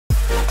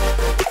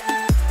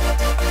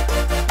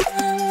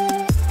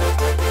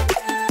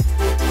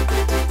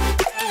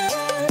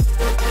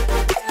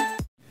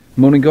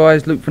Morning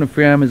guys, Luke from the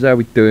Three Hammers, how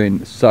we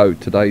doing? So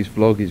today's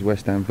vlog is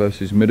West Ham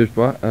versus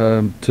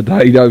Middlesbrough.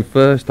 Today though,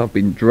 first I've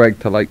been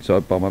dragged to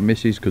Lakeside by my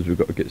missus because we've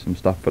got to get some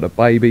stuff for the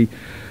baby.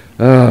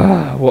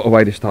 What a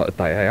way to start the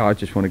day, eh? I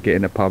just want to get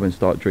in the pub and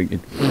start drinking.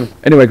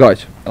 Anyway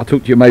guys, I'll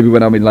talk to you maybe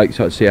when I'm in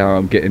Lakeside, see how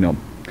I'm getting on.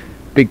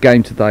 Big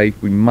game today,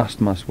 we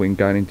must win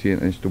going into the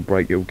international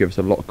break. It will give us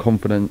a lot of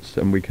confidence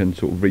and we can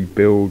sort of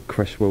rebuild.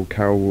 Cresswell,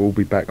 Carroll will all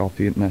be back after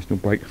the international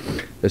break.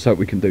 Let's hope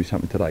we can do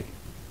something today.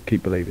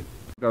 Keep believing.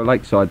 Go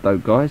Lakeside though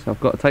guys, I've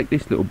got to take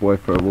this little boy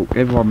for a walk.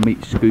 Everyone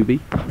meets Scooby.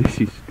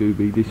 This is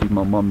Scooby, this is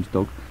my mum's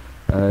dog.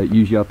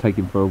 Usually I'll take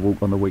him for a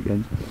walk on the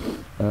weekends.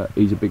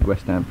 He's a big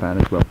West Ham fan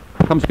as well.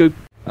 Come Scoob.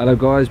 Hello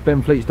guys,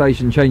 Benfleet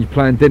Station, changed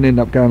plan, didn't end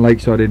up going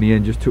Lakeside in the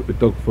end, just took the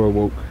dog for a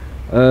walk.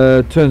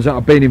 Turns out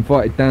I've been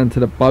invited down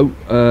to the boat.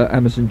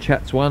 Amazon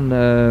Chats won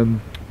a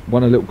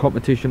little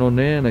competition on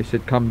there and they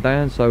said come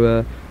down, so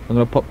I'm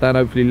going to pop down.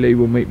 Hopefully Lee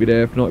will meet me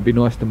there. If not, it'd be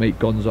nice to meet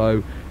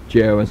Gonzo,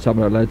 Gio and some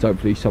of the lads.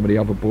 Hopefully some of the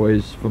other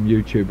boys from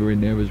YouTube are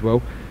in there as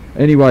well.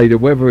 Anyway, the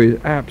weather is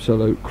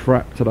absolute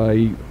crap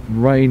today,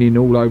 raining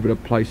all over the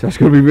place. That's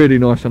going to be really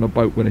nice on a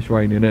boat when it's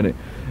raining, isn't it?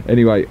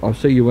 Anyway, I'll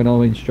see you when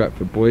I'm in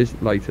Stratford boys.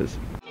 Laters.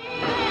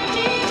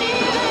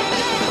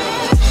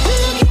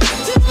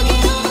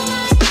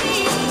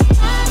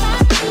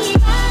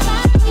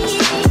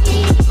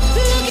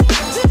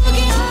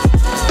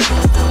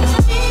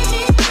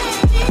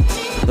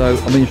 So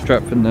I'm in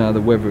Stratford now,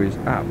 the weather is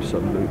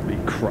absolutely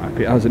crap,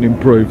 it hasn't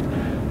improved.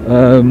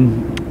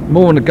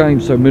 More on the game,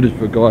 so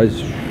Middlesbrough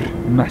guys,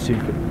 massive.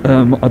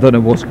 I don't know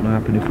what's going to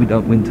happen if we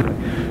don't win today.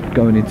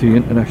 Going into the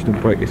international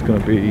break, it's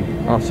going to be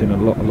us in a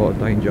lot of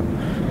danger.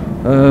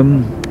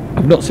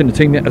 I've not seen the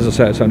team yet, as I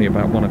say it's only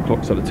about 1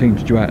 o'clock, so the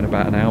team's due out in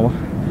about an hour.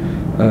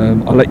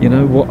 I'll let you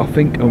know what I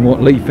think and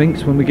what Lee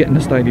thinks when we get in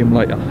the stadium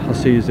later. I'll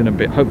see you in a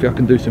bit. Hopefully I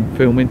can do some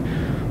filming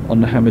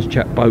on the Hammers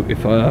Chat boat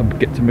if I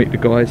get to meet the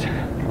guys.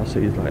 I'll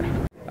see you later.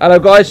 Hello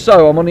guys,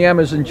 so I'm on the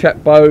Amazon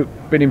Chat boat,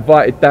 been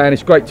invited down.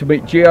 It's great to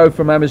meet Gio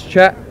from Amazon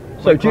Chat.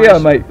 So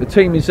Gio mate, the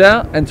team is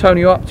out,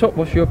 Antonio up top,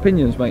 what's your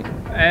opinions mate?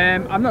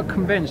 I'm not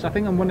convinced. I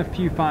think I'm one of the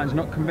few fans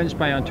not convinced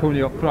by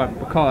Antonio up front,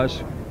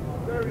 because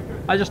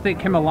I just think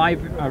him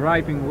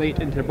arriving late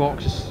into the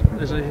box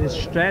is his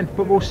strength,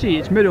 but we'll see.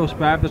 It's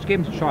Middlesbrough, if there's a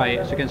game to try,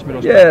 it's against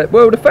Middlesbrough. Yeah,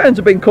 well the fans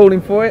have been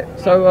calling for it,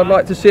 so I'd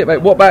like to see it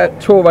mate. What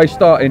about Torre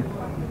starting?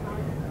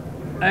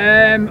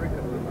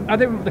 I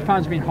think the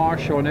fans have been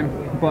harsh on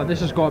him, but this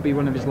has got to be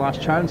one of his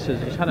last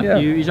chances. He's had a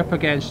few. He's up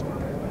against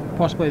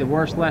possibly the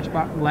worst left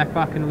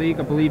back in the league.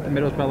 I believe the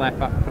Middlesbrough left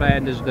back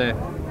friend is their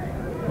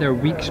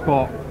weak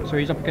spot. So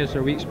he's up against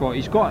their weak spot.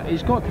 He's got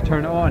to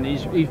turn it on.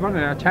 He's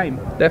running out of time.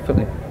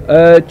 Definitely.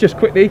 Just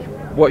quickly,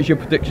 what is your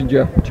prediction,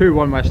 Joe?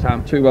 2-1 West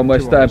Ham. 2-1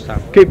 West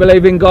Ham. Keep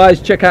believing,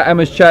 guys. Check out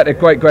Amazon Chat. They're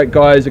great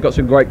guys. They've got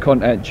some great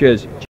content.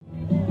 Cheers.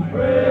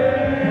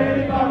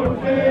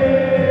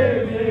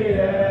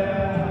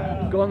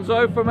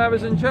 Gonzo from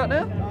Amazon Chat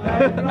now,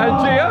 and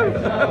Gio.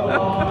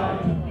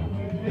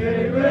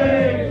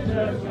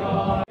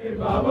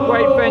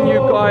 Great venue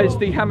guys,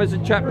 the Hammers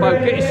and Chat boat.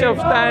 Get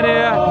yourselves down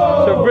here,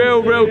 it's a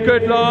real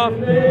good laugh.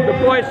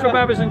 The boys from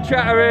Amazon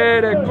Chat are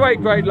here, they're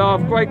great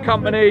laugh, great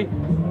company.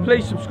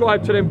 Please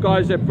subscribe to them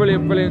guys, they're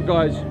brilliant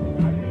guys.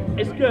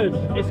 It's good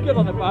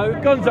on the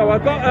boat. Gonzo,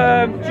 I've got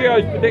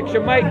Gio's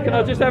prediction mate, can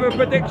I just have a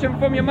prediction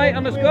from you mate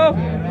on the score?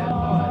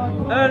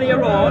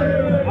 Earlier on,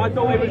 I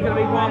thought it was going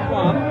to be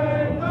 1-1.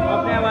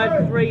 I've now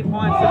had 3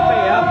 pints of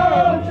beer.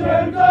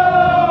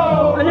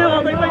 And now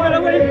I think we're going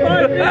to win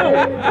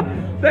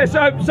 5-0. Let's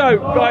hope so,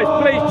 guys.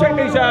 Please check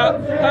these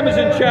out. Hammers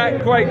and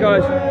Chat, great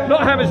guys.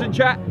 Not Hammers and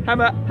Chat,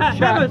 Hammers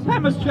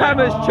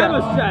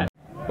Chat.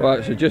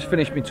 Right, so just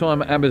finished my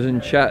time at Amazon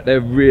Chat.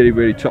 They're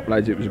really top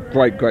lads. It was a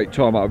great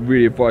time. I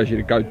really advise you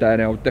to go down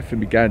there. I'll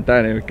definitely be going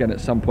down there again at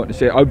some point to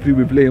see it. Hopefully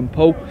with Lee and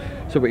Paul,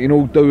 so we can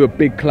all do a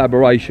big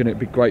collaboration. It'd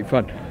be great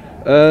fun.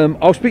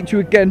 I'll speak to you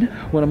again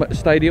when I'm at the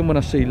stadium, when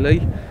I see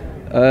Lee.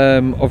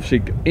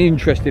 Obviously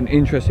interesting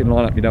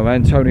lineup, you know.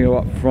 Antonio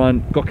up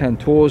front, Gökhan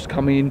Torre's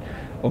coming,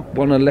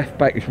 one on left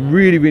back. It's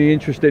really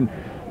interesting.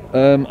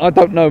 I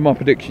don't know my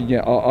prediction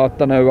yet. I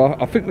don't know.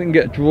 I think we can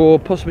get a draw,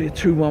 possibly a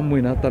 2-1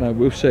 win. I don't know,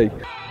 we'll see.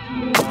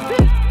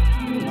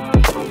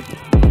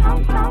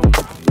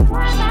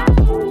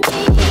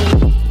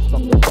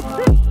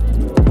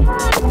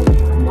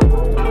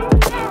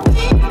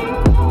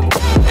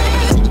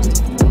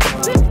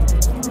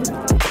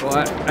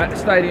 At the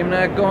stadium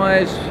now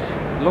guys,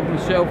 logged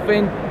myself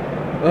in.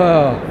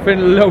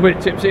 Feeling a little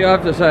bit tipsy, I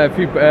have to say. A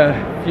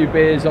few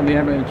beers on the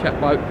Amazon Chat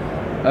boat.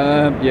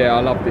 Yeah, I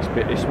love this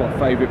bit. This is my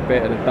favourite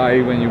bit of the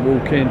day, when you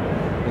walk in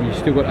and you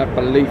still got that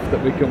belief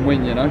that we can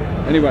win, you know.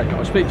 Anyway,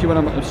 I'll speak to you when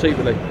I'm at the seat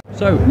with Lee.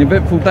 So, an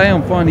eventful day,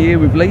 I'm finally here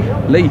with Lee.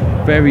 Lee,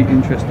 very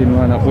interesting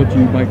lineup. What do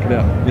you make of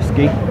that?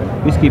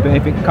 Risky, but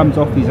if it comes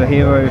off, he's a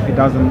hero. If it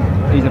doesn't,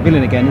 he's a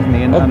villain again, isn't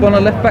he? And I've gone a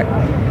left back.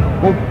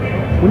 Well,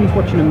 when he's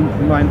watching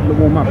them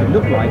warm up, it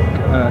looked like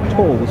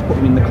Tor was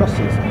putting in the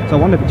crosses. So I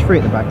wonder if it's free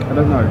at the back. I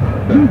don't know,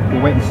 but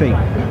we'll wait and see.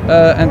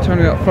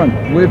 Antonio up front.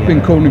 We've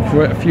been calling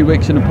for it a few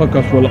weeks in the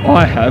podcast. Well,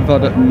 I have.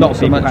 Not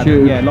so much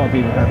you. Yeah, a lot of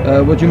people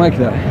have. What do you make of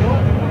that?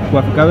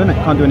 Worth a go, innit?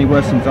 Can't do any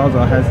worse than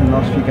Zaza has in the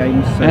last few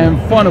games. So. And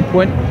final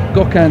point,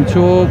 Gökhan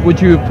Tor,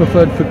 would you have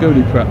preferred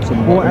Faguli perhaps?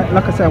 Well,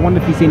 like I say, I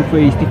wonder if he's in for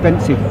his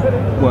defensive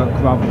work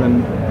rather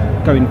than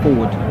going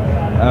forward.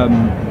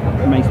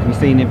 Remains to be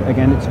seen.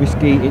 Again, it's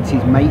risky, it's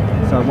his mate,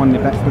 so I wonder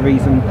if that's the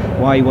reason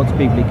why he wants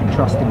people he can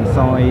trust in the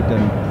side.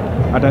 And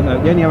I don't know.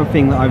 The only other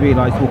thing that I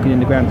realised walking in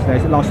the ground today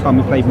is that last time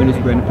we played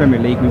Middlesbrough in the Premier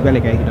League, we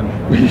relegated them.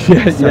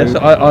 Yes,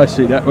 I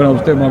see that when I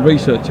was doing my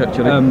research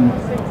actually.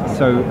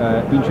 So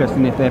it'd be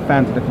interesting if their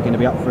fans are definitely going to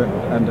be up for it,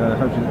 and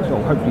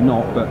hopefully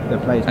not, but their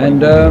players.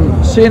 And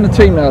seeing the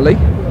team now, Lee,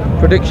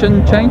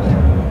 prediction changed?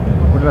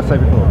 What did I say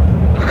before?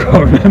 I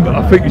can't remember.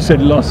 I think you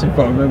said loss if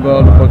I remember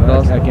on the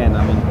podcast. Again,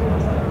 I mean,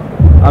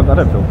 I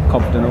don't feel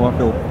confident, or I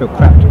feel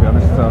crap to be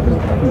honest. So I think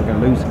we're going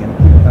to lose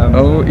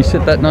again. He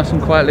said that nice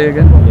and quietly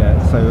again. Yeah.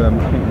 So I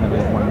think we're going to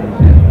lose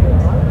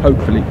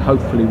 1-0.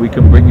 Hopefully we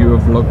can bring you a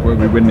vlog where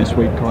we win this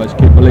week, guys.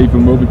 Keep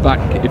believing. We'll be back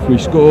if we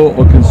score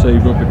or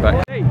concede. We'll be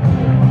back.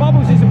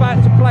 Bubbles is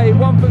about to play.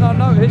 One thing I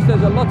noticed,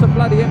 there's a lot of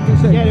bloody empty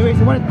seats. Yeah, there is.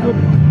 We'll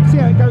see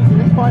how it goes in the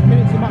next 5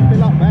 minutes. It might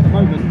fill up, but at the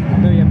moment,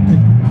 very empty.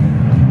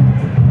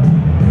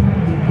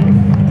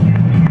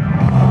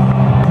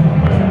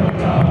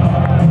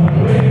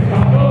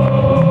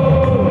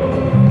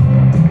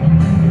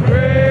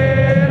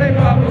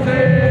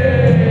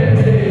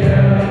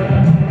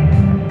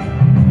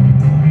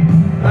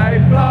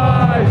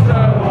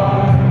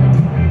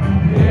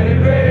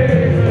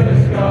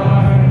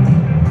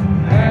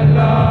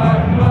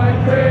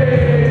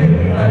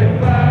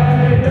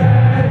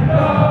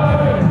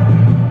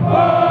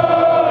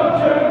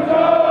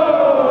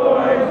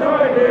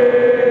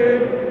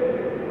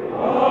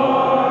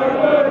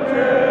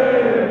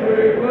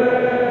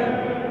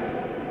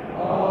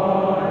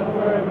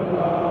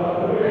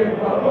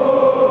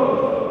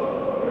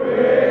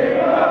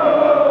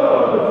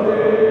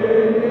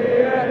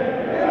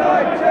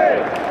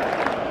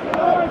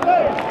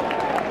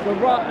 The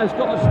rut has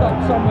got to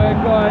stop somewhere,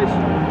 guys.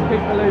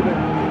 Keep believing.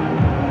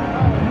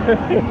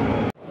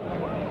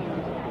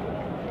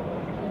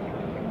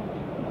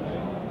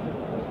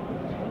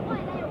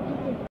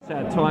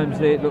 Sad times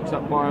there. It looks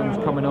like Byron's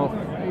coming off.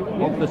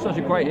 There's such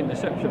a great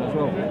interception as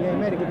well. Yeah, he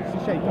made a good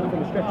shake coming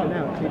from the stretcher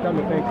now. Actually, done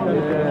it very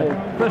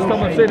First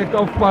time I've seen a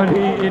golf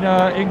bogey in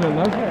England,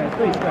 though. Yeah, it's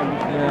really strange.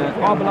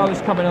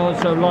 Arbelow coming on,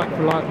 so like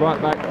for like, right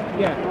back.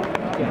 Yeah,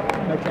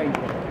 no change.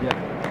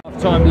 Yeah.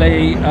 Time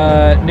Lee,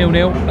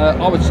 0-0.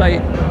 I would say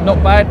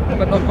not bad,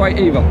 but not great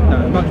either.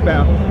 No, much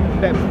better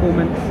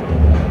performance.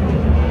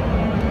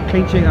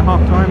 Clean sheet at half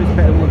time is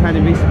better than we've had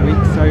in recent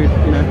weeks. So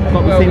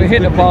we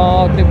hit the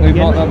bar, didn't we?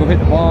 Yeah. We've hit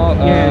the bar,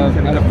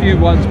 and a few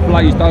ones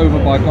blazed over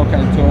by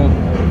Gökhan Tor.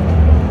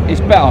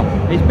 It's better.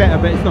 It's better,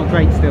 but it's not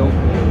great still.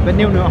 But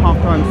 0-0 at half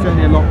time is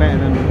certainly a lot better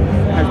than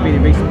it has been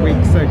in recent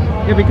weeks. So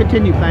if we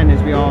continue playing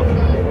as we are,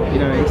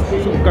 it's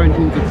sort of going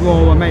towards a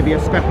draw or maybe a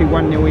scrappy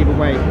 1-0 either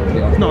way.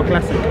 Yeah. It's not a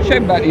classic.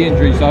 Shame about the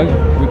injuries though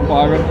with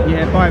Byron.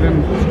 Yeah,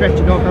 Byron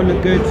stretching off, don't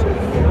look good.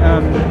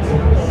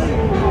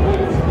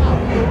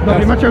 Not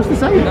really much else to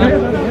say.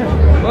 No.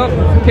 Well,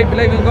 keep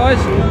believing, guys.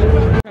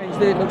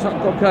 It looks like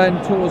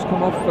Gökhan Tor's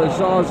come off for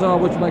Zaza.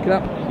 What do you make of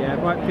that? Yeah,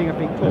 right thing. I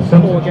think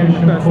Tor again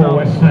in the first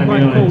half.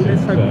 Right call.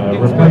 Let's hope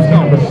it's first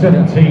Number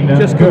 17.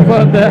 Just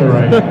confirmed that.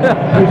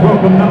 Please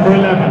welcome number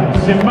 11,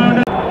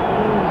 Simona.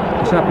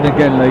 It's happening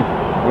again, Lee.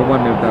 We're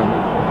 1-0 down.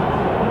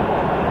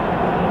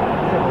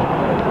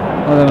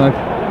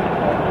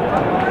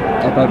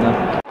 I don't know.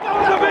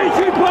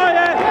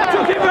 Payet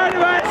took it round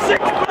about 6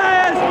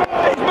 players.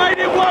 He's made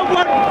it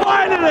 1-1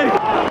 finally.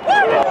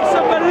 It's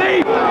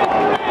unbelievable.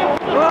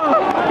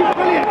 Oh,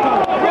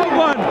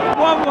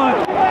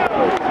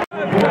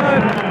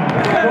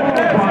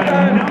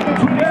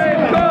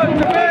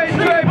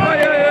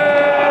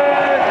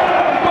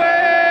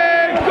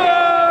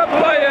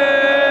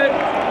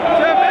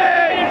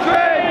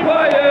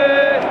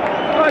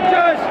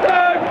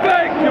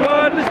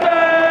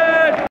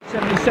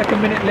 72nd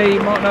minute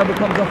lead, Martin Noble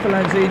comes off for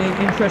Lanzini,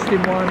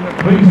 interesting one.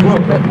 Please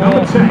welcome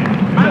number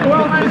 10,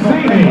 Manuel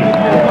Lanzini.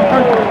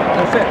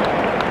 That's it,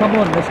 come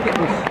on, let's get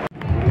this.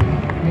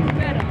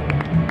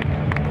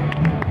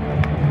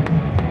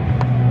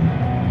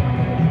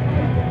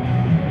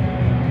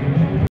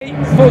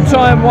 Full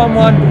time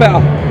 1-1,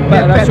 better,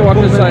 that's all I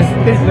can say.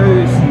 Didn't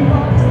lose.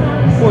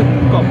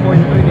 Got a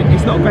point.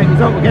 It's not a great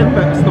result again,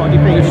 but it's not a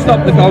defeat. We've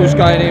stopped the goals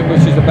going in,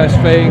 which is the best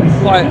thing.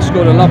 Payet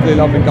scored a lovely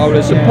goal.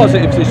 There's some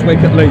positives this week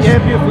at least.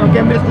 Yeah, beautiful.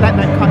 Again, let's let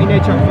that cutting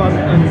edge up front,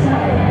 and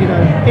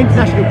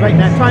international break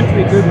now. Trying to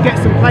be good, get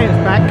some players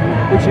back,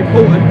 which is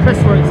important. Press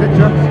for it,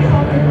 etc.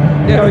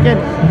 Yeah. Go again.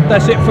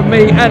 That's it from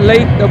me and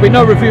Lee. There'll be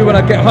no review when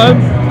I get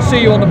home.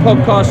 See you on the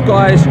podcast,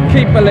 guys.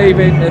 Keep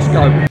believing. Let's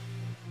go.